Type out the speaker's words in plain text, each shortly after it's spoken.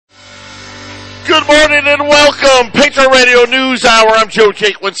Good morning and welcome. Patriot Radio News Hour. I'm Joe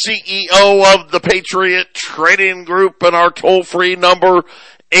Jaquin, CEO of the Patriot Trading Group, and our toll-free number,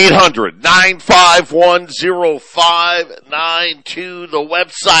 800-951-0592. The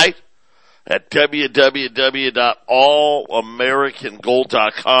website at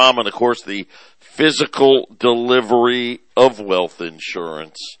www.allamericangold.com, and of course the physical delivery of wealth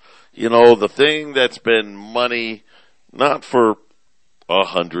insurance. You know, the thing that's been money not for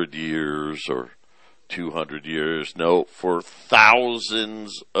 100 years or 200 years, no, for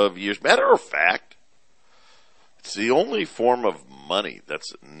thousands of years. Matter of fact, it's the only form of money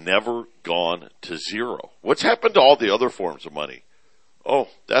that's never gone to zero. What's happened to all the other forms of money? Oh,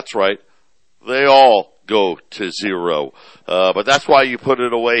 that's right. They all go to zero. But that's why you put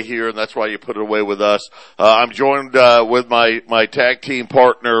it away here, and that's why you put it away with us. I'm joined with my tag team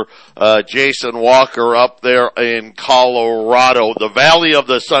partner, Jason Walker, up there in Colorado, the Valley of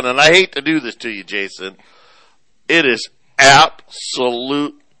the Sun. And I hate to do this to you, Jason. It is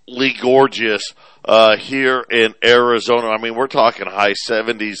absolutely gorgeous here in Arizona. I mean, we're talking high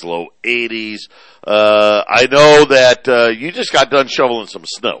 70s, low 80s. I know that you just got done shoveling some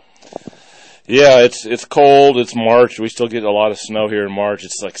snow. Yeah, it's cold. It's March. We still get a lot of snow here in March.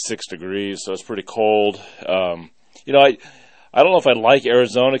 It's like 6 degrees, so it's pretty cold. I don't know if I like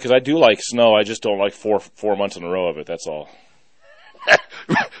Arizona because I do like snow. I just don't like four months in a row of it. That's all.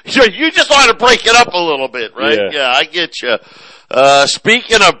 You just want to break it up a little bit, right? Yeah, I get you.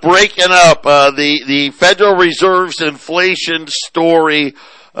 Speaking of breaking up, the Federal Reserve's inflation story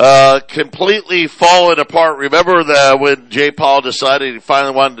completely falling apart. Remember when Jay Powell decided he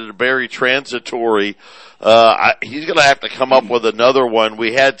finally wanted to bury transitory, he's going to have to come up with another one.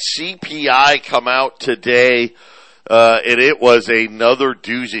 We had CPI come out today, and it was another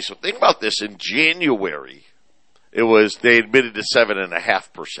doozy. So think about this. In January, they admitted to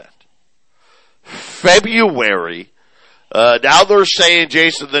 7.5%. February, now they're saying,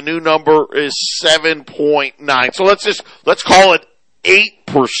 Jason, the new number is 7.9. So let's call it 8%.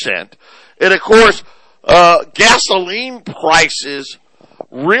 And of course, gasoline prices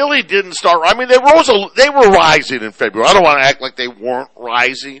really didn't start. I mean, they were rising in February. I don't want to act like they weren't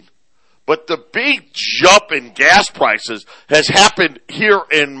rising, but the big jump in gas prices has happened here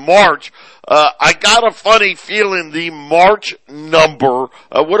in March. I got a funny feeling the March number,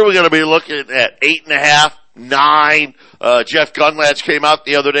 what are we going to be looking at? 8.5? 9. Jeff Gundlach came out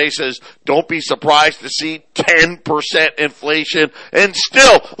the other day, says, don't be surprised to see 10% inflation. And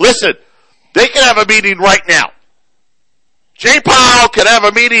still, listen, they can have a meeting right now. Jay Powell can have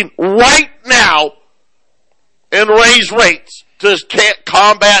a meeting right now and raise rates to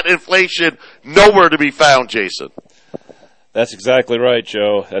combat inflation. Nowhere to be found, Jason. That's exactly right,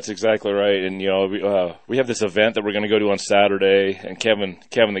 Joe. That's exactly right. And, we have this event that we're going to go to on Saturday, and Kevin,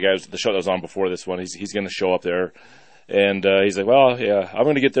 the guy, the show that was on before this one, he's going to show up there. And he's like, well, yeah, I'm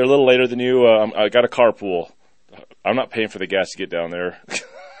going to get there a little later than you. I got a carpool. I'm not paying for the gas to get down there.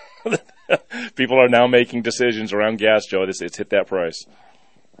 People are now making decisions around gas, Joe. It's hit that price.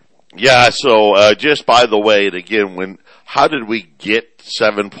 Yeah, so just by the way, and again, how did we get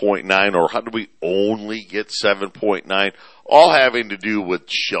 7.9, or how did we only get 7.9? All having to do with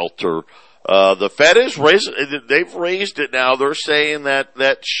shelter. The Fed they've raised it now. They're saying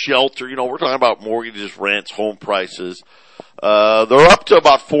that shelter, we're talking about mortgages, rents, home prices. They're up to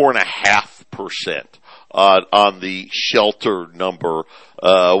about 4.5% on the shelter number,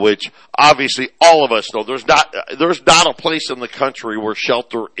 which obviously all of us know there's not a place in the country where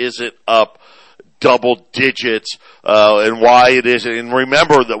shelter isn't up double digits, and why it is. And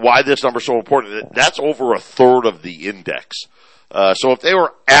remember that why this number is so important. That's over a third of the index. So if they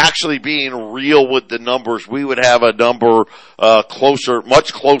were actually being real with the numbers, we would have a number much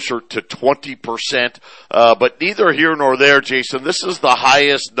closer to 20%. But neither here nor there, Jason. This is the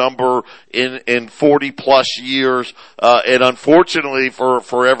highest number in 40 plus years, and unfortunately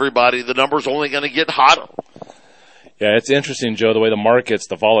for everybody, the number's only going to get hotter. Yeah, it's interesting, Joe, the way the markets,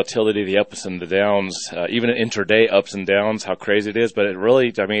 the volatility, the ups and the downs, even intraday ups and downs, how crazy it is. But it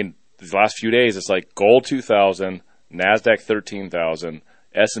really, these last few days, it's like gold 2,000, NASDAQ 13,000,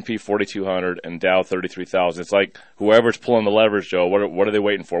 S&P 4,200, and Dow 33,000. It's like whoever's pulling the leverage, Joe, what are they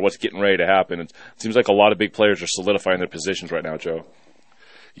waiting for? What's getting ready to happen? It seems like a lot of big players are solidifying their positions right now, Joe.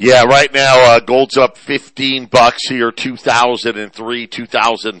 Yeah, right now, gold's up $15 here, 2003,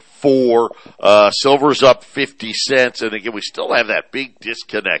 2004. Silver's up 50 cents. And again, we still have that big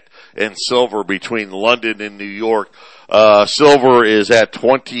disconnect in silver between London and New York. Silver is at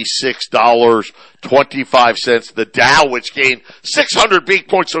 $26.25. The Dow, which gained 600 big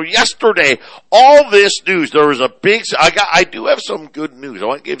points. So yesterday, all this news, there was a big, I do have some good news. I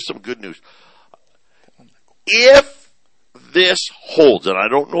want to give some good news. if this holds, and I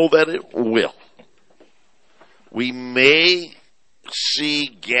don't know that it will, we may see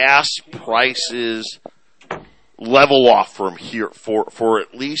gas prices level off from here for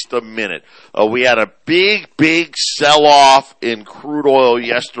at least a minute. We had a big sell-off in crude oil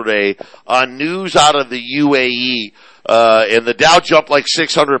yesterday on news out of the UAE, and the Dow jumped like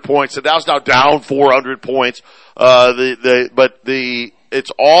 600 points. The Dow's now down 400 points.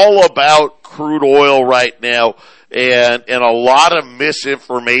 It's all about crude oil right now, and a lot of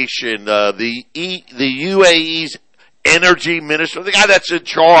misinformation. The UAE's energy minister, the guy that's in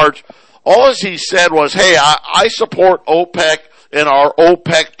charge, all he said was, hey, I support OPEC and our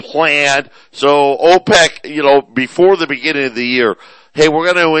OPEC plan. So OPEC, before the beginning of the year, hey,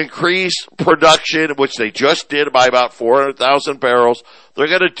 we're going to increase production, which they just did by about 400,000 barrels. They're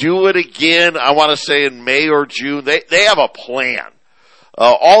going to do it again, I want to say in May or June. They have a plan.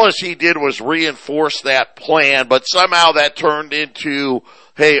 All he did was reinforce that plan, but somehow that turned into,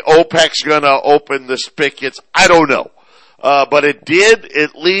 hey, OPEC's going to open the spigots. I don't know. But it did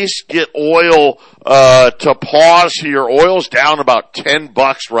at least get oil to pause here. Oil's down about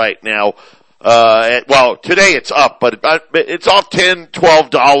 $10 right now. Today it's up, but it's off $10,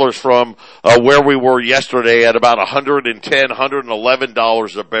 $12 from where we were yesterday at about $110,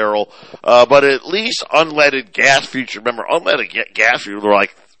 $111 a barrel. But at least unleaded gas futures, remember, unleaded gas futures were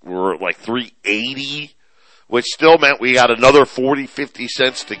like $3.80. Which still meant we got another 40, 50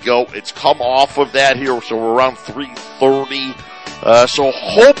 cents to go. It's come off of that here, so we're around $3.30. So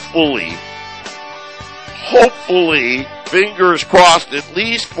hopefully, fingers crossed, at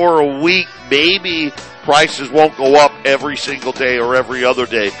least for a week, maybe prices won't go up every single day or every other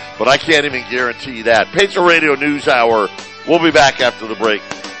day, but I can't even guarantee that. Patriot Radio News Hour. We'll be back after the break.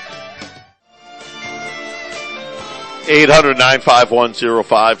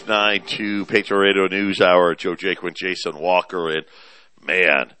 800-951-0592, Patriot Radio News Hour, Joe Jaquin, Jason Walker, and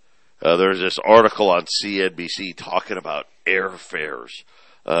man, there's this article on CNBC talking about airfares,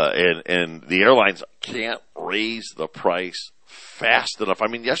 and the airlines can't raise the price fast enough. I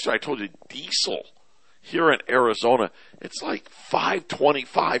mean, yesterday I told you diesel here in Arizona, it's like $5.25,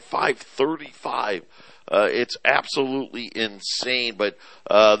 $5.35. It's absolutely insane, but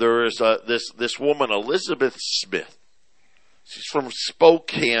there is this woman, Elizabeth Smith. She's from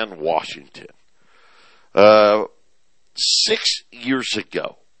Spokane, Washington. 6 years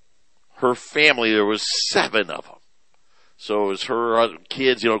ago, her family, there was 7 of them. So it was her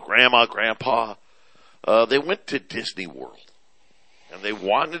kids, grandma, grandpa. They went to Disney World, and they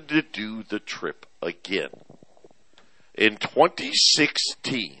wanted to do the trip again. In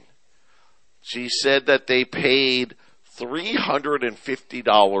 2016, she said that they paid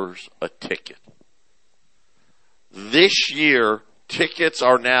 $350 a ticket. This year, tickets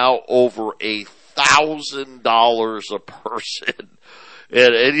are now over $1,000 a person.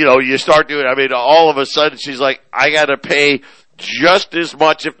 And you start doing, all of a sudden she's like, I gotta pay just as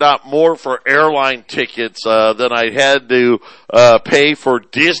much, if not more, for airline tickets, than I had to, pay for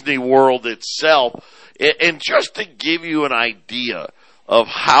Disney World itself. And just to give you an idea of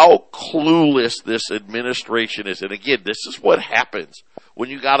how clueless this administration is, and again, this is what happens when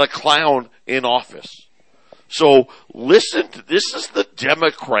you got a clown in office. So listen to, this is the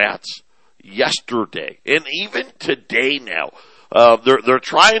Democrats yesterday and even today now. They're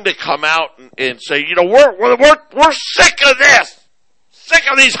trying to come out and say, we're sick of this, sick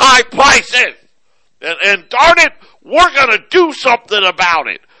of these high prices, and darn it, we're going to do something about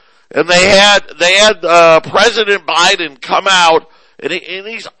it. And they had President Biden come out and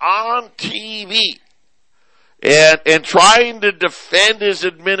he's on TV. And trying to defend his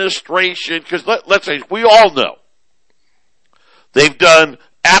administration, because let's say, we all know, they've done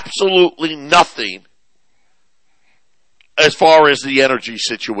absolutely nothing as far as the energy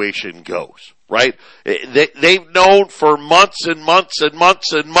situation goes, right? They've known for months and months and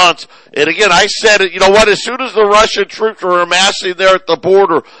months and months. And again, I said it, as soon as the Russian troops were amassing there at the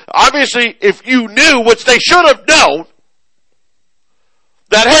border, obviously, if you knew, which they should have known,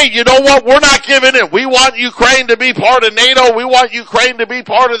 that, hey, you know what, we're not giving in. We want Ukraine to be part of NATO. We want Ukraine to be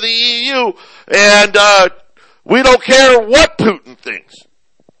part of the EU. And we don't care what Putin thinks.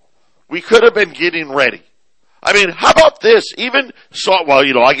 We could have been getting ready. How about this?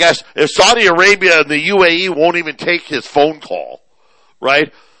 I guess if Saudi Arabia and the UAE won't even take his phone call,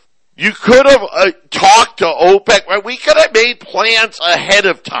 right? You could have talked to OPEC, right? We could have made plans ahead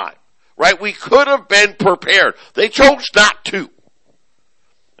of time, right? We could have been prepared. They chose not to.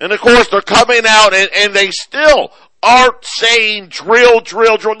 And of course, they're coming out and they still aren't saying drill.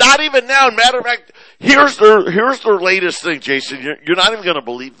 Not even now. Matter of fact, here's their latest thing, Jason. You're not even going to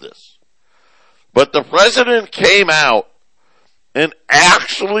believe this. But the president came out and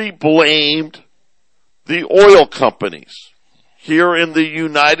actually blamed the oil companies here in the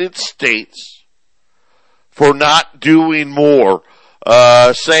United States for not doing more,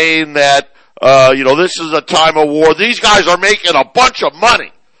 saying that, this is a time of war. These guys are making a bunch of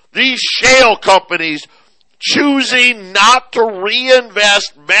money. These shale companies choosing not to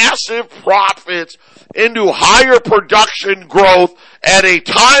reinvest massive profits into higher production growth at a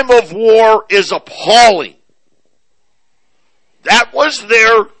time of war is appalling. That was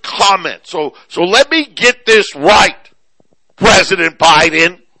their comment. So let me get this right, President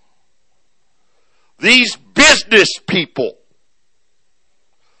Biden. These business people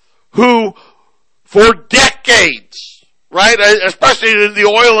who, for decades, right, especially in the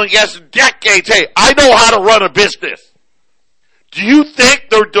oil and gas, decades, hey, I know how to run a business. Do you think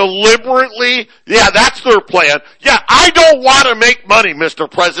they're deliberately, that's their plan. Yeah, I don't want to make money, Mr.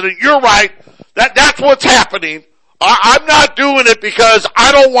 President. You're right. That's what's happening. I'm not doing it because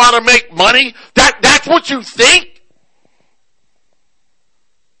I don't want to make money. That's what you think?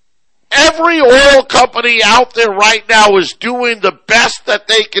 Every oil company out there right now is doing the best that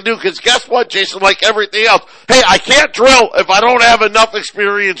they can do. Because guess what, Jason? Like everything else, hey, I can't drill if I don't have enough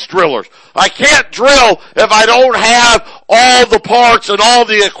experienced drillers. I can't drill if I don't have all the parts and all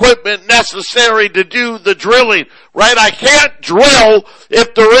the equipment necessary to do the drilling, right? I can't drill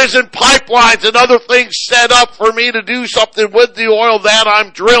if there isn't pipelines and other things set up for me to do something with the oil that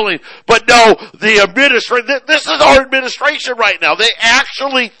I'm drilling. But no, this is our administration right now. They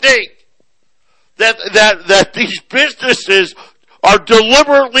actually think that these businesses are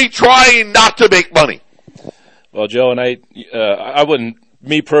deliberately trying not to make money. Well, Joe, and I wouldn't,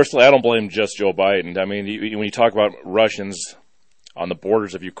 me personally, I don't blame just Joe Biden. I mean, when you talk about Russians on the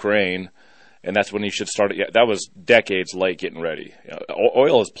borders of Ukraine, and that's when you should start. That was decades late getting ready.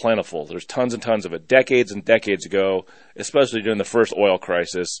 Oil is plentiful. There's tons and tons of it. Decades and decades ago, especially during the first oil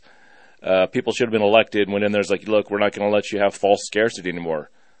crisis, people should have been elected. Went in there's like, look, we're not going to let you have false scarcity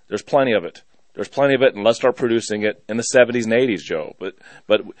anymore. There's plenty of it. There's plenty of it, and let's start producing it in the 70s and 80s, Joe.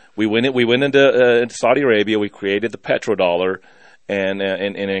 But we went into Saudi Arabia. We created the petrodollar, and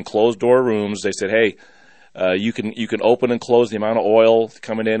in closed door rooms, they said, hey, you can open and close the amount of oil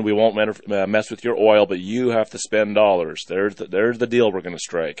coming in. We won't mess with your oil, but you have to spend dollars. There's the deal we're going to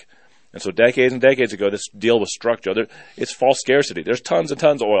strike. And so decades and decades ago, this deal was struck, Joe. It's false scarcity. There's tons and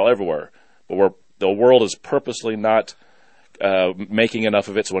tons of oil everywhere, but the world is purposely not making enough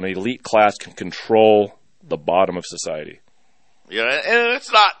of it so an elite class can control the bottom of society. Yeah, and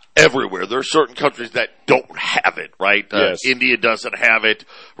it's not everywhere. There are certain countries that don't have it, right? Yes. India doesn't have it,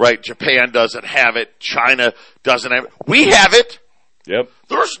 right? Japan doesn't have it. China doesn't have it. We have it. Yep.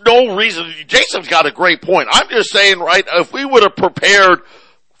 There's no reason. Jason's got a great point. I'm just saying, right, if we would have prepared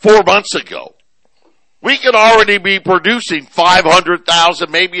 4 months ago, we could already be producing 500,000,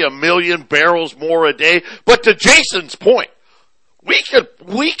 maybe 1 million barrels more a day. But to Jason's point, we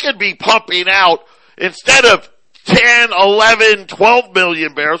could be pumping out, instead of 10, 11, 12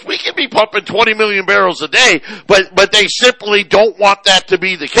 million barrels, we could be pumping 20 million barrels a day, but they simply don't want that to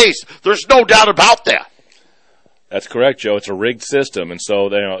be the case. There's no doubt about that. That's correct, Joe. It's a rigged system, and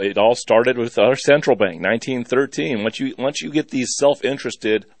so it all started with our central bank, 1913. Once you get these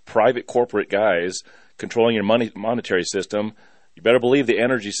self-interested private corporate guys controlling your monetary system, you better believe the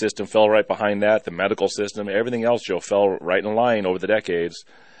energy system fell right behind that, the medical system, everything else, Joe, fell right in line over the decades.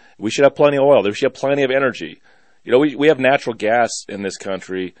 We should have plenty of oil. We should have plenty of energy. You know, we have natural gas in this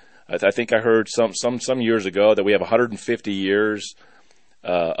country. I think I heard some years ago that we have 150 years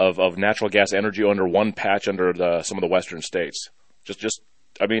of natural gas energy under one patch under some of the western states.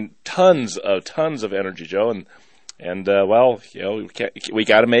 I mean, tons of energy, Joe, and well, you know, we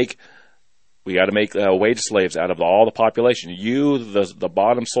got to make wage slaves out of all the population. You, the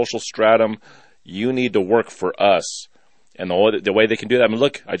bottom social stratum, you need to work for us. And the way they can do that, I mean,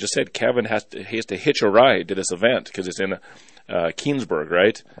 look, I just said Kevin has to hitch a ride to this event because it's in Keensburg,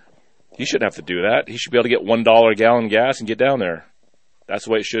 right? He shouldn't have to do that. He should be able to get $1 a gallon gas and get down there. That's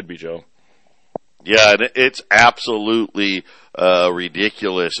the way it should be, Joe. Yeah, and it's absolutely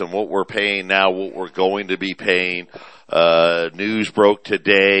ridiculous. And what we're paying now, what we're going to be paying. News broke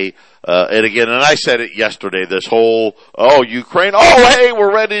today. And again, and I said it yesterday, this whole, Ukraine, hey,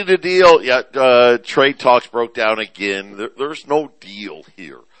 we're ready to deal. Yeah, trade talks broke down again. There's no deal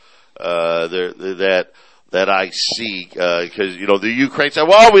here, that I see, because, the Ukraine said,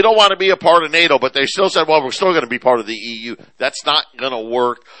 well, we don't want to be a part of NATO, but they still said, well, we're still going to be part of the EU. That's not going to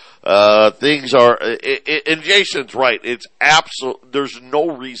work. Things are, and Jason's right. It's there's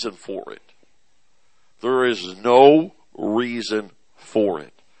no reason for it. There is no reason for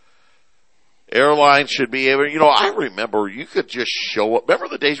it. Airlines should be able, I remember you could just show up. Remember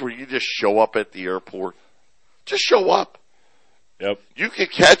the days where you just show up at the airport? Just show up. Yep. You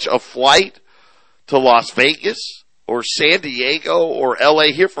could catch a flight to Las Vegas or San Diego or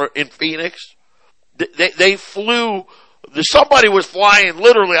LA here in Phoenix. They flew, somebody was flying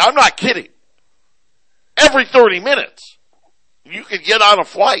literally, I'm not kidding, every 30 minutes. You could get on a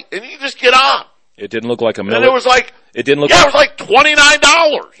flight and you just get on. It didn't look like a And it was like, it didn't look it was like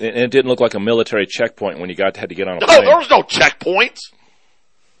 $29. And it didn't look like a military checkpoint when you had to get on a No, plane. there was no checkpoints.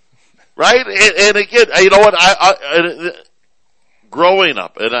 Right? And again, you know what, growing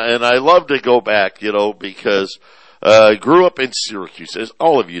up, and I love to go back, because, I grew up in Syracuse, as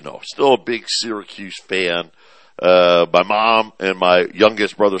all of you know, still a big Syracuse fan. My mom and my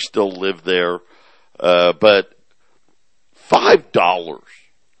youngest brother still live there. But $5,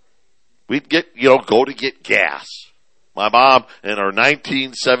 we'd go to get gas. My mom in her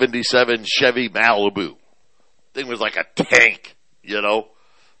 1977 Chevy Malibu. Thing was like a tank, $5.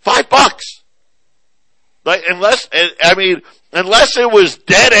 Like, unless it was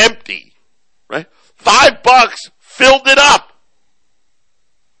dead empty, right? $5 filled it up.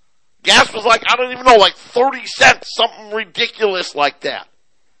 Gas was like, I don't even know, like 30 cents, something ridiculous like that.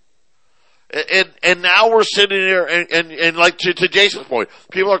 And now we're sitting here and like to Jason's point,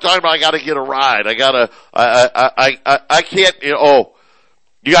 people are talking about, I gotta get a ride. I can't,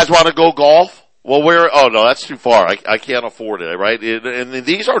 you guys want to go golf? Well, oh no, that's too far. I can't afford it, right? And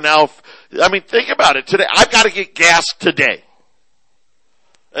these are now, think about it today. I've got to get gas today.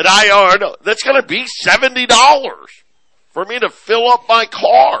 And that's gonna be $70 for me to fill up my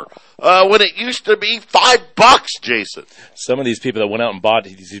car. When it used to be $5, Jason. Some of these people that went out and bought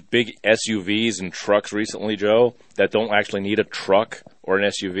these big SUVs and trucks recently, Joe, that don't actually need a truck or an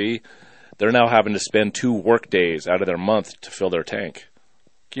SUV, they're now having to spend 2 work days out of their month to fill their tank.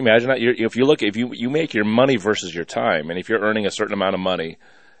 Can you imagine that? If you make your money versus your time, and if you're earning a certain amount of money,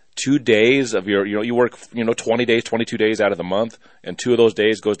 2 days of you work, 20 days, 22 days out of the month, and 2 of those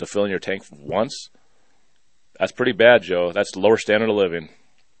days goes to filling your tank once. That's pretty bad, Joe. That's the lower standard of living.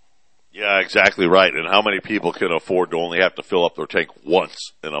 Yeah, exactly right. And how many people can afford to only have to fill up their tank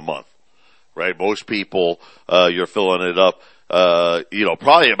once in a month, right? Most people, you're filling it up,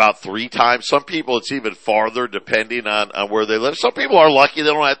 probably about 3 times. Some people it's even farther depending on where they live. Some people are lucky.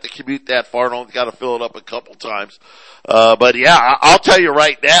 They don't have to commute that far and only got to fill it up a couple times. But yeah, I'll tell you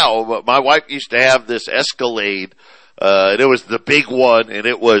right now, my wife used to have this Escalade, and it was the big one, and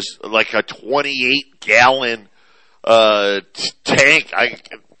it was like a 28-gallon, tank.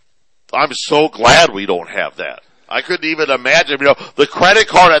 I'm so glad we don't have that. I couldn't even imagine, the credit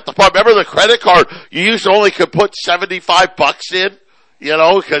card at the front. Remember the credit card? You used to only could put $75 in,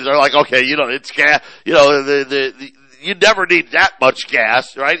 because they're like, okay, it's gas, you never need that much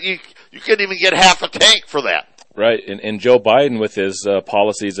gas, right? You couldn't even get half a tank for that. Right. And Joe Biden with his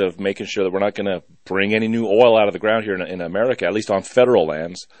policies of making sure that we're not going to bring any new oil out of the ground here in America, at least on federal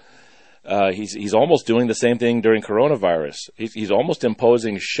lands. He's almost doing the same thing during coronavirus. He's almost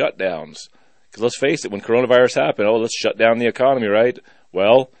imposing shutdowns. Because let's face it, when coronavirus happened, let's shut down the economy, right?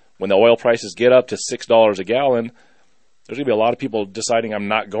 Well, when the oil prices get up to $6 a gallon, there's going to be a lot of people deciding I'm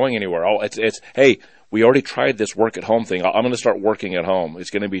not going anywhere. Hey, we already tried this work at home thing. I'm going to start working at home. It's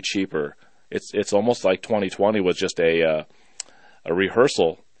going to be cheaper. It's almost like 2020 was just a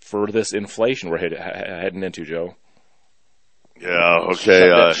rehearsal for this inflation we're heading into, Joe. Yeah,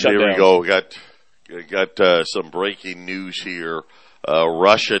 okay, here we go. We got some breaking news here.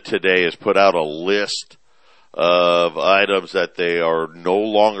 Russia today has put out a list of items that they are no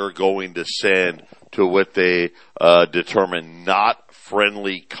longer going to send to what they determine not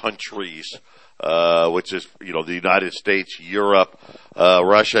friendly countries, which is, the United States, Europe.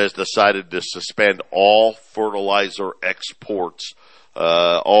 Russia has decided to suspend all fertilizer exports.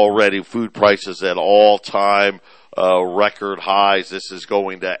 Already food prices at all-time record highs. This is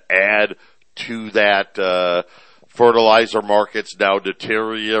going to add to that. Fertilizer markets now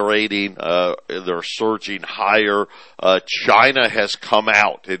deteriorating. They're surging higher. China has come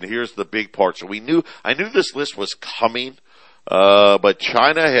out, and here's the big part. So I knew this list was coming, but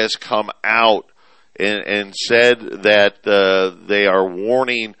China has come out and said that they are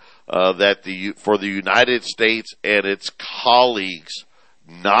warning that for the United States and its colleagues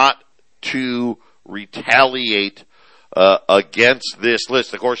not to retaliate against this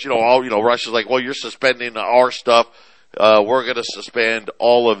list. Of course, Russia's like, well, you're suspending our stuff. We're going to suspend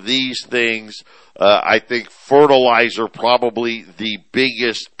all of these things. I think fertilizer probably the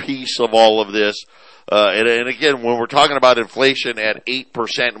biggest piece of all of this. And again, when we're talking about inflation at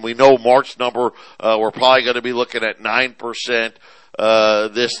 8%, and we know March number, we're probably going to be looking at 9%.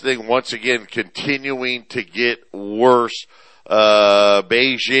 this thing once again continuing to get worse.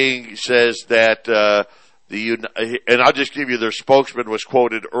 Beijing says that and I'll just give you, their spokesman was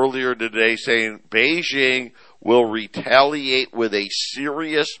quoted earlier today saying Beijing will retaliate with a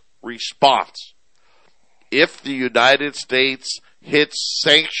serious response if the United States hits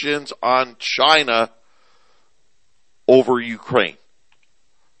sanctions on China over Ukraine.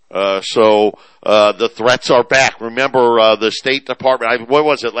 So the threats are back. Remember, the State Department, what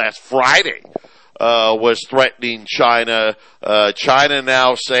was it, last Friday, was threatening China. China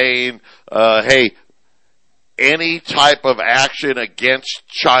now saying, hey, any type of action against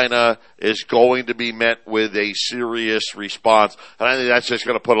China is going to be met with a serious response. And I think that's just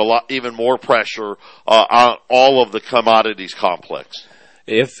going to put even more pressure on all of the commodities complex.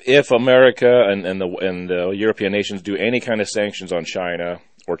 If America and the European nations do any kind of sanctions on China,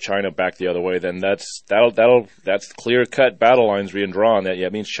 or China back the other way, then that's clear cut battle lines being drawn. That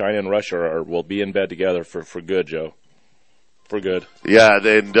means China and Russia will be in bed together for good, Joe. For good. Yeah,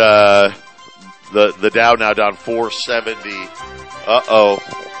 and the Dow now down 470.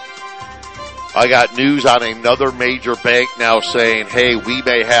 I got news on another major bank now saying, hey, we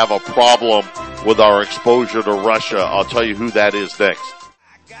may have a problem with our exposure to Russia. I'll tell you who that is next.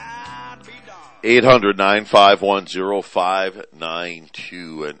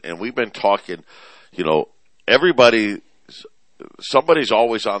 800-951-0592. And we've been talking, somebody's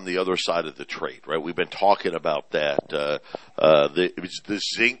always on the other side of the trade, right? We've been talking about that. It was the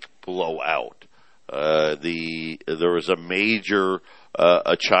zinc blowout. There was a major,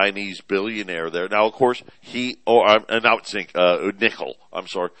 a Chinese billionaire there. Now, of course, nickel, I'm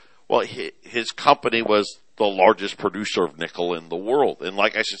sorry. Well, his company was the largest producer of nickel in the world. And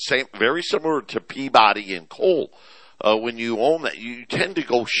like I said, very similar to Peabody and coal. When you own that, you tend to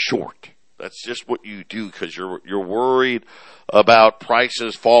go short. That's just what you do because you're worried about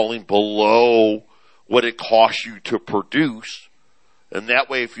prices falling below what it costs you to produce. And that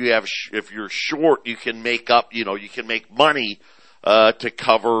way, if you're short, you can make money, to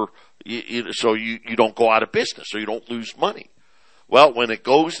cover, so you don't go out of business, so you don't lose money. Well, when it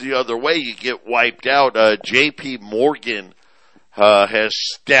goes the other way, you get wiped out. J.P. Morgan has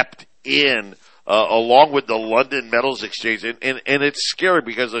stepped in along with the London Metals Exchange, and it's scary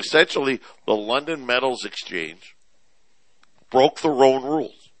because essentially the London Metals Exchange broke their own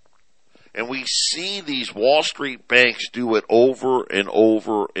rules, and we see these Wall Street banks do it over and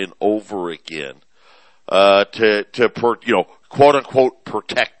over and over again to quote unquote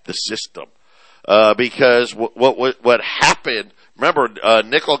protect the system, because what happened. Remember,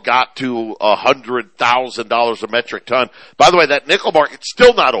 nickel got to $100,000 a metric ton. By the way, that nickel market's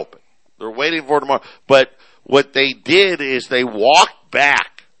still not open. They're waiting for it tomorrow. But what they did is they walked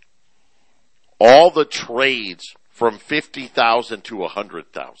back all the trades from 50,000 to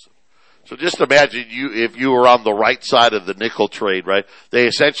 100,000. So just imagine if you were on the right side of the nickel trade, right? They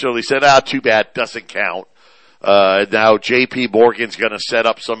essentially said, too bad, doesn't count. Now J.P. Morgan's going to set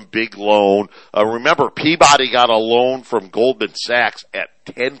up some big loan. Remember, Peabody got a loan from Goldman Sachs at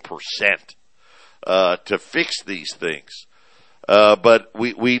 10%, to fix these things. But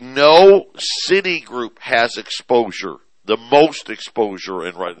we know Citigroup has exposure, the most exposure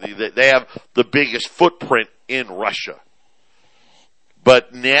in Russia. They have the biggest footprint in Russia.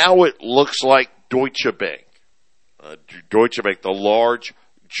 But now it looks like Deutsche Bank, the large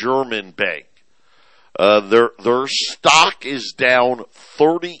German bank, their stock is down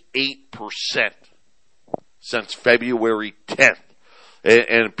 38% since February 10th.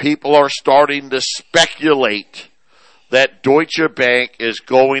 And people are starting to speculate that Deutsche Bank is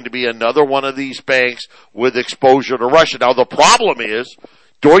going to be another one of these banks with exposure to Russia. Now, the problem is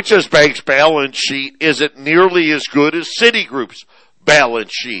Deutsche Bank's balance sheet isn't nearly as good as Citigroup's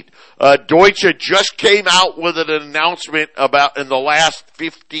balance sheet. Deutsche just came out with an announcement in the last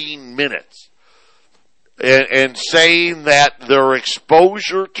 15 minutes. And saying that their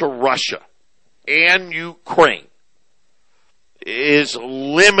exposure to Russia and Ukraine is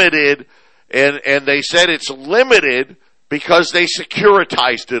limited, and they said it's limited because they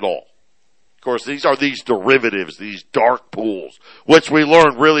securitized it all. Of course, these are these derivatives, these dark pools, which we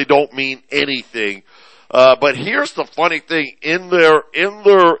learned really don't mean anything. But here's the funny thing: in their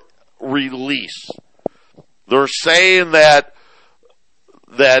release, they're saying that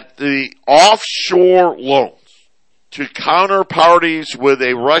the offshore loans to counterparties with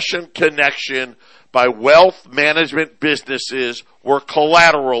a Russian connection by wealth management businesses were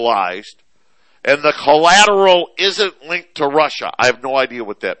collateralized, and the collateral isn't linked to Russia. I have no idea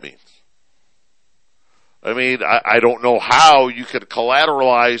what that means. I mean, I don't know how you could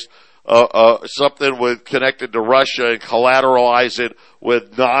collateralize something connected to Russia and collateralize it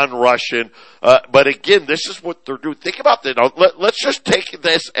with non-Russian. But again, this is what they're doing. Think about that. Let's just take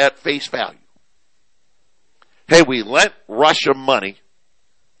this at face value. Hey, we lent Russia money,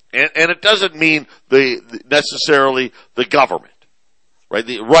 and it doesn't mean necessarily the government, right?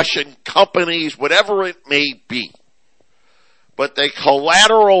 The Russian companies, whatever it may be. But they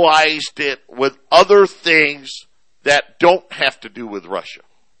collateralized it with other things that don't have to do with Russia.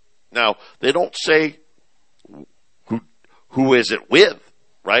 Now, they don't say who is it with,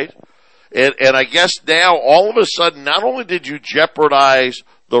 right? And I guess now, all of a sudden, not only did you jeopardize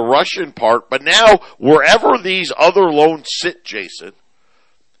the Russian part, but now, wherever these other loans sit, Jason,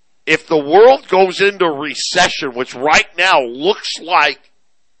 if the world goes into recession, which right now looks like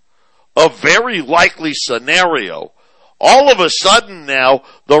a very likely scenario, all of a sudden now,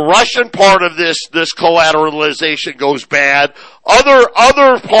 the Russian part of this collateralization goes bad.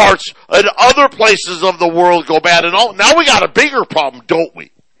 Other parts and other places of the world go bad, and now we got a bigger problem, don't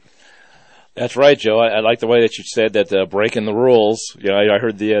we? That's right, Joe. I like the way that you said that breaking the rules. I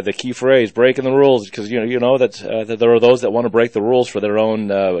heard the key phrase, breaking the rules, because you know that there are those that want to break the rules for their own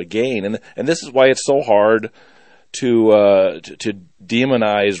gain, and this is why it's so hard to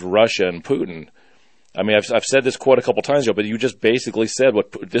demonize Russia and Putin. I mean, I've said this quote a couple times, Joe, but you just basically said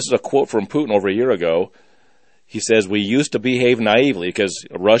this is a quote from Putin over a year ago. He says, we used to behave naively because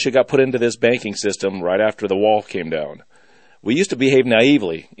Russia got put into this banking system right after the wall came down. We used to behave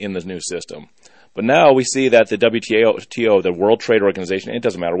naively in this new system. But now we see that the WTO, the World Trade Organization, it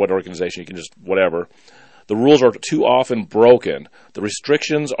doesn't matter what organization, you can just whatever, the rules are too often broken. The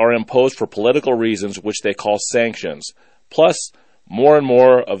restrictions are imposed for political reasons, which they call sanctions. Plus, more and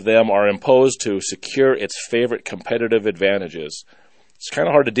more of them are imposed to secure its favorite competitive advantages. It's kind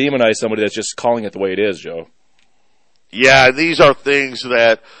of hard to demonize somebody that's just calling it the way it is, Joe. Yeah, these are things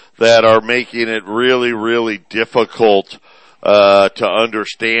that are making it really, really difficult to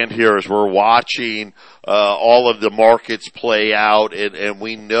understand here as we're watching all of the markets play out, and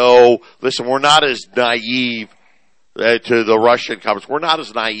we know, listen, we're not as naive to the Russian companies. We're not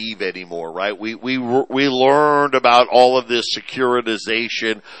as naive anymore, right? We learned about all of this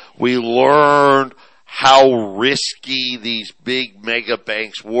securitization. We learned how risky these big mega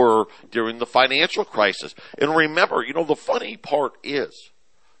banks were during the financial crisis. And remember, the funny part is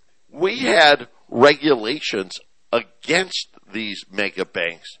we had regulations against these mega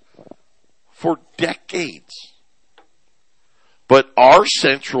banks for decades. But our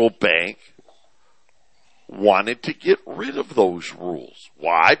central bank wanted to get rid of those rules.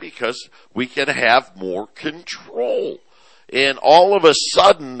 Why? Because we can have more control. And all of a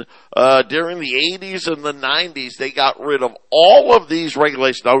sudden, during the 80s and the 90s, they got rid of all of these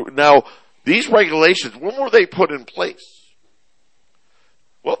regulations. Now, these regulations, when were they put in place?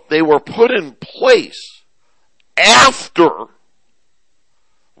 Well, they were put in place after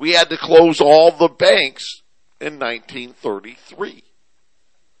we had to close all the banks in 1933.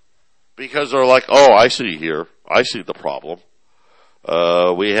 Because they're like, oh, I see the problem.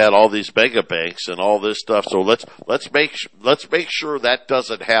 We had all these mega banks and all this stuff, so let's make sure that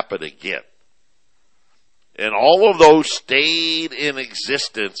doesn't happen again. And all of those stayed in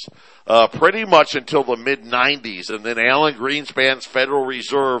existence pretty much until the mid-90s, and then Alan Greenspan's Federal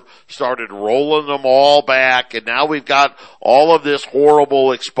Reserve started rolling them all back, and now we've got all of this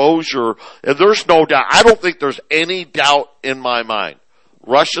horrible exposure, and there's no doubt, I don't think there's any doubt in my mind.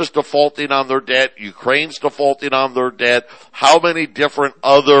 Russia's defaulting on their debt. Ukraine's defaulting on their debt. How many different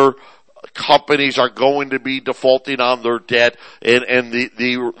other companies are going to be defaulting on their debt? And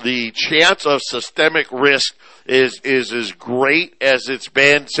the chance of systemic risk is as great as it's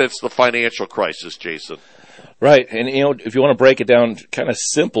been since the financial crisis, Jason. Right. And, if you want to break it down kind of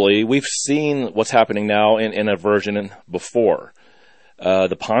simply, we've seen what's happening now in a version before.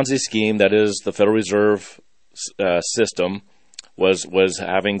 The Ponzi scheme, that is the Federal Reserve system, was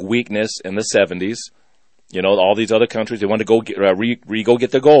having weakness in the 70s. All these other countries, they want to go get their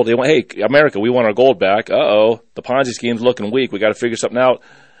gold. They want, hey, America, we want our gold back. Uh-oh, the Ponzi scheme's looking weak. We got to figure something out.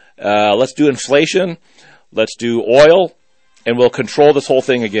 Let's do inflation. Let's do oil, and we'll control this whole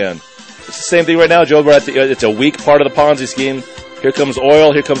thing again. It's the same thing right now, Joe. It's a weak part of the Ponzi scheme. Here comes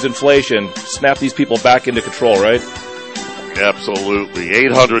oil. Here comes inflation. Snap these people back into control, right? Absolutely.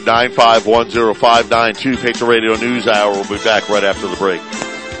 800-951-0592, Patriot Radio News Hour. We'll be back right after the break.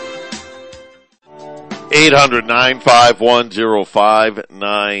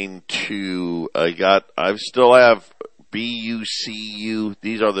 800-951-0592. I still have BUCU.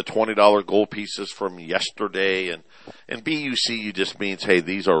 These are the $20 gold pieces from yesterday, and BUCU just means, hey,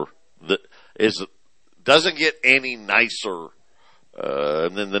 these are doesn't get any nicer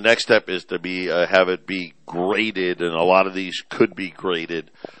And then the next step is to have it be graded, and a lot of these could be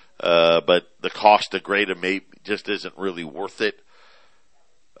graded, but the cost to grade them just isn't really worth it.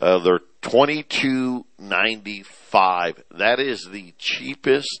 They're $22.95. That is the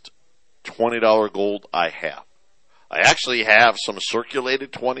cheapest $20 gold I have. I actually have some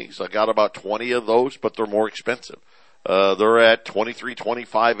circulated 20s. I got about 20 of those, but they're more expensive. They're at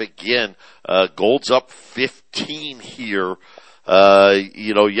 $23.25 again. Gold's up 15 here.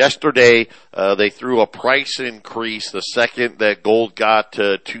 Yesterday, they threw a price increase the second that gold got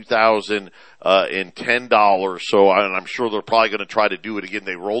to $2,010. So I'm sure they're probably going to try to do it again.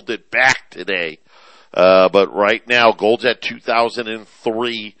 They rolled it back today. But right now, gold's at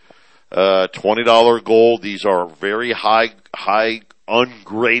 2003, $20 gold. These are very high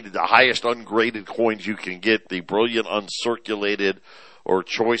ungraded, the highest ungraded coins you can get. The Brilliant Uncirculated or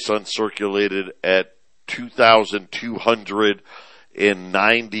Choice Uncirculated at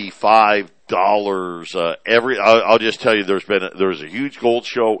 $2,295. I'll just tell you, there's a huge gold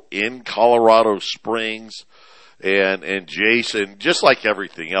show in Colorado Springs, and Jason, just like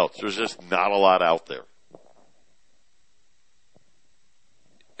everything else, there's just not a lot out there.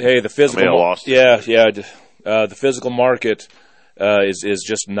 Hey, the physical, the physical market is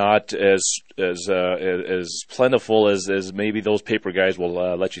just not as plentiful as maybe those paper guys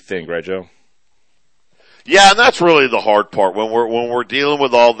will let you think, right, Joe? Yeah, and that's really the hard part when we're dealing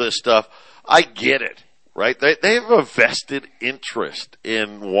with all this stuff. I get it, right? They have a vested interest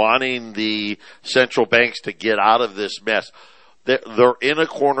in wanting the central banks to get out of this mess. They're in a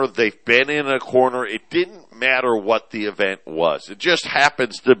corner. They've been in a corner. It didn't matter what the event was. It just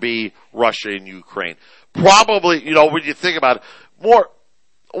happens to be Russia and Ukraine. Probably, when you think about it,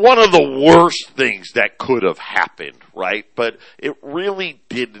 one of the worst things that could have happened, right? But it really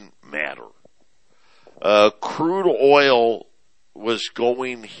didn't matter. Crude oil was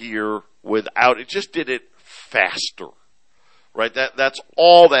going here it just did it faster, right? That's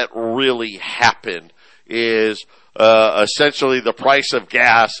all that really happened is, essentially the price of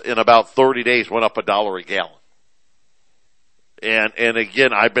gas in about 30 days went up $1 a gallon. And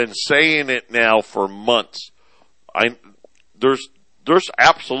again, I've been saying it now for months. There's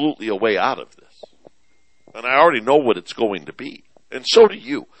absolutely a way out of this. And I already know what it's going to be. And so do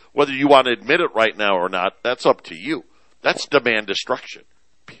you. Whether you want to admit it right now or not, that's up to you. That's demand destruction.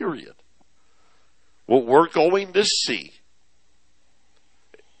 Period. What we're going to see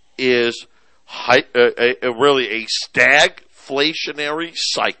is really a stagflationary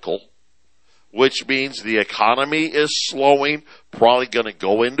cycle, which means the economy is slowing, probably going to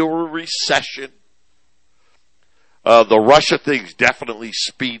go into a recession. The Russia thing definitely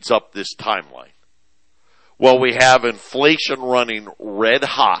speeds up this timeline. Well, we have inflation running red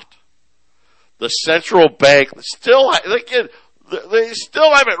hot. The central bank they still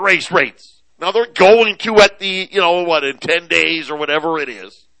haven't raised rates. Now they're going to at in 10 days or whatever it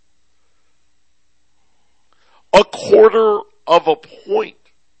is. A quarter of a point.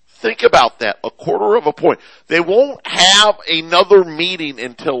 Think about that. A quarter of a point. They won't have another meeting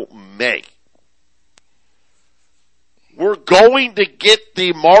until May. We're going to get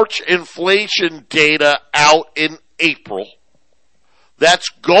the March inflation data out in April. That's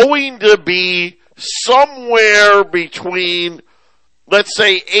going to be somewhere between, let's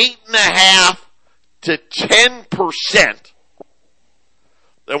say, 8.5% to 10%.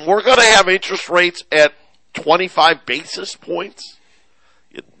 And we're going to have interest rates at 25 basis points.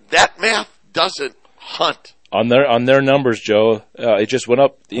 That math doesn't hunt. On their numbers, Joe, it just went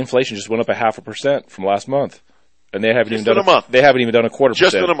up. The inflation just went up 0.5% from last month. And they haven't even done a month. They haven't even done a 0.25%.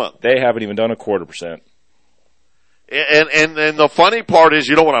 Just in a month. They haven't even done a 0.25%. And the funny part is,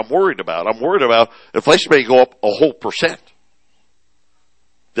 what I'm worried about? I'm worried about inflation may go up a whole percent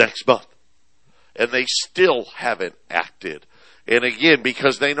next month. And they still haven't acted. And again,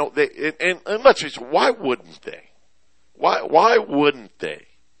 because they know and let's face it, why wouldn't they? Why wouldn't they?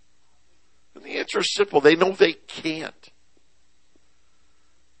 And the answer is simple. They know they can't.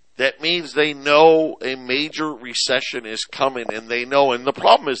 That means they know a major recession is coming, and they know, and the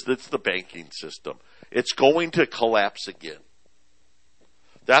problem is that's the banking system. It's going to collapse again.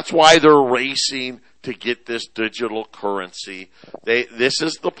 That's why they're racing to get this digital currency. This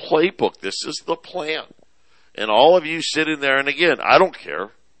is the playbook. This is the plan. And all of you sitting there, and again, I don't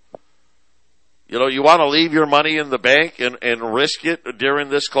care. You want to leave your money in the bank and risk it during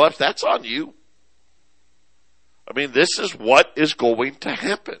this collapse? That's on you. I mean, this is what is going to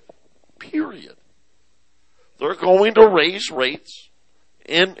happen. Period. They're going to raise rates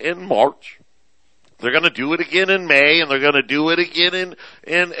in March. They're going to do it again in May, and they're going to do it again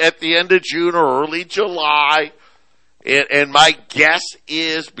in at the end of June or early July. And my guess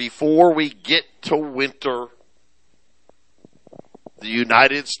is before we get to winter, the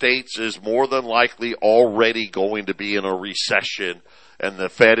United States is more than likely already going to be in a recession, and the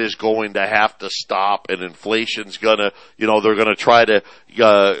Fed is going to have to stop, and inflation's gonna, they're gonna try to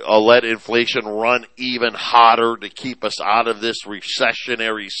let inflation run even hotter to keep us out of this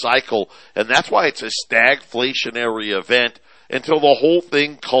recessionary cycle. And that's why it's a stagflationary event until the whole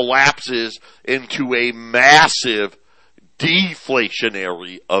thing collapses into a massive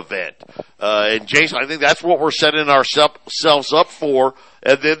deflationary event. And Jason, I think that's what we're setting ourselves up for.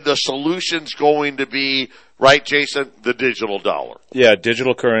 And then the solution's going to be, right, Jason, the digital dollar. Yeah,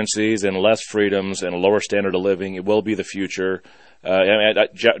 digital currencies and less freedoms and a lower standard of living. It will be the future.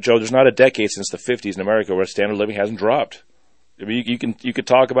 Joe, there's not a decade since the 50s in America where standard of living hasn't dropped. I mean, you could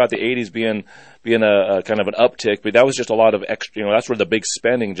talk about the 80s being a kind of an uptick, but that was just a lot of extra. That's where the big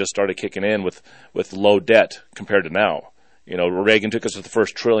spending just started kicking in with low debt compared to now. Reagan took us to the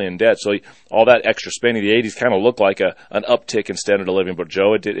first trillion debt, so all that extra spending, the 80s kind of looked like an uptick in standard of living, but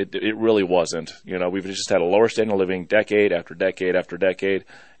Joe, it really wasn't. We've just had a lower standard of living decade after decade after decade,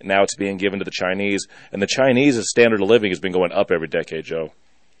 and now it's being given to the Chinese, and the Chinese' standard of living has been going up every decade, Joe.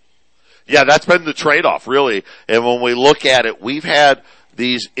 Yeah, that's been the trade-off, really. And when we look at it, we've had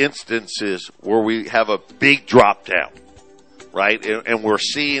these instances where we have a big drop down, right? And we're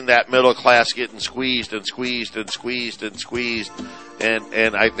seeing that middle class getting squeezed and squeezed and squeezed and squeezed.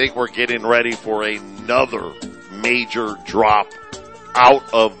 And I think we're getting ready for another major drop out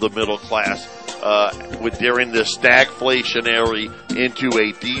of the middle class during this stagflationary into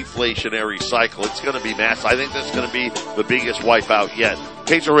a deflationary cycle. It's going to be massive. I think that's going to be the biggest wipeout yet.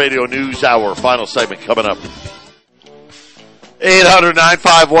 Patriot Radio News Hour, final segment coming up.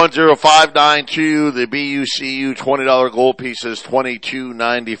 800-951-0592. The BUCU $20 gold piece is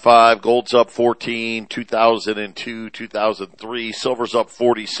 $22.95. Gold's up 14, 2002, 2003. Silver's up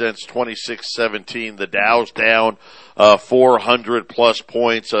 40 cents, 26.17. The Dow's down 400 plus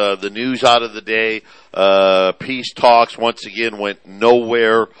points. The news out of the day, peace talks once again went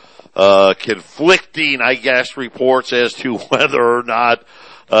nowhere. Conflicting, I guess, reports as to whether or not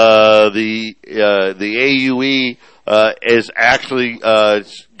the AUE is actually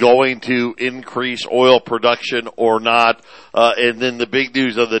going to increase oil production or not. And then the big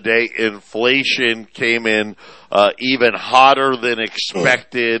news of the day, inflation came in even hotter than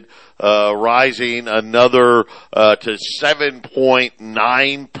expected, rising another to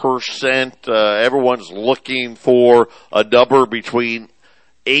 7.9%. Everyone's looking for a number between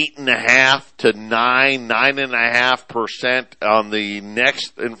 8.5 to 9.5% on the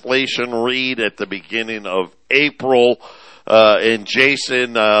next inflation read at the beginning of April. And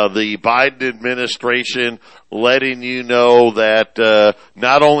Jason, the Biden administration letting you know that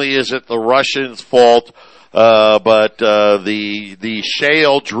not only is it the Russians' fault, but the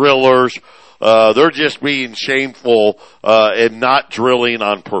shale drillers, they're just being shameful and not drilling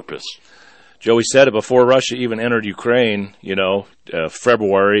on purpose. Joe, we said it before Russia even entered Ukraine,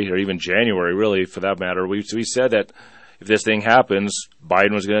 February or even January, really, for that matter. We said that if this thing happens,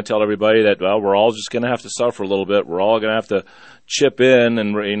 Biden was going to tell everybody that, well, we're all just going to have to suffer a little bit. We're all going to have to chip in,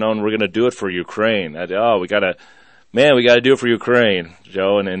 and we're going to do it for Ukraine. We got to do it for Ukraine,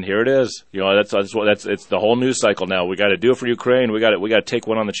 Joe, and here it is. It's the whole news cycle now. We got to do it for Ukraine. We got to take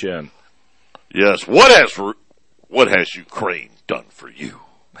one on the chin. Yes. What has Ukraine done for you?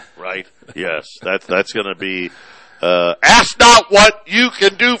 Right? Yes, that's going to be, ask not what you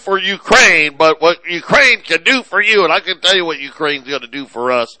can do for Ukraine, but what Ukraine can do for you. And I can tell you what Ukraine's going to do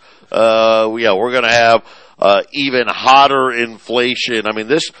for us. We're going to have, even hotter inflation. I mean,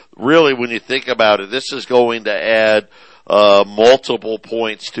 this really, when you think about it, this is going to add, multiple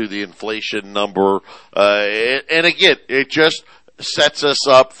points to the inflation number. And again, it just sets us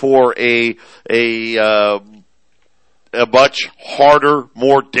up for a much harder,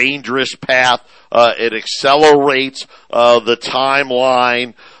 more dangerous path. It accelerates the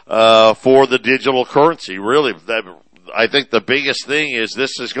timeline for the digital currency. Really, I think the biggest thing is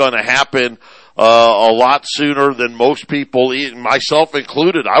this is going to happen a lot sooner than most people, myself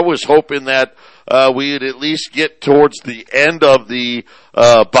included. I was hoping that we'd at least get towards the end of the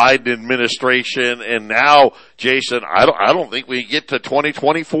Biden administration, and now, Jason, I don't think we get to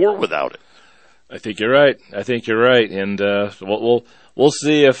 2024 without it. I think you're right. And we'll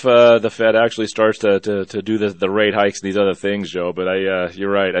see if the Fed actually starts to do the rate hikes and these other things, Joe. But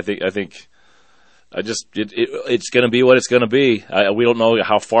you're right. I think it's going to be what it's going to be. We don't know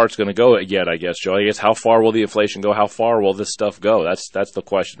how far it's going to go yet, I guess, Joe. I guess how far will the inflation go? How far will this stuff go? That's the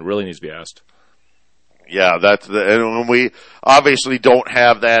question. It really needs to be asked. Yeah, and we obviously don't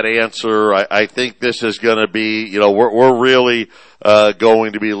have that answer. I think this is going to be, we're really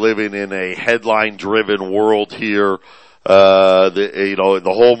going to be living in a headline-driven world here. The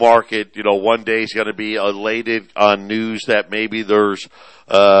whole market, one day is going to be elated on news that maybe there's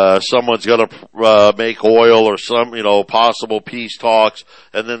someone's going to make oil or some, possible peace talks,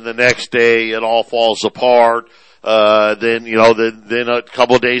 and then the next day it all falls apart. Then a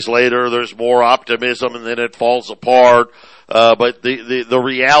couple of days later there's more optimism and then it falls apart. But the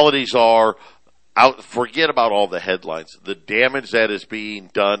realities are forget about all the headlines. The damage that is being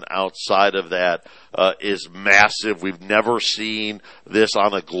done outside of that, is massive. We've never seen this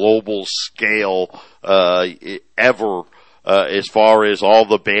on a global scale, ever. As far as all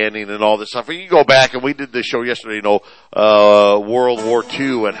the banning and all this stuff. You go back, and we did this show yesterday, World War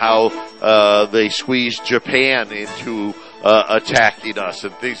II and how they squeezed Japan into attacking us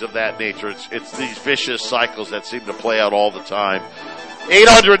and things of that nature. It's these vicious cycles that seem to play out all the time.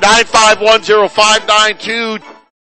 800-951-0592.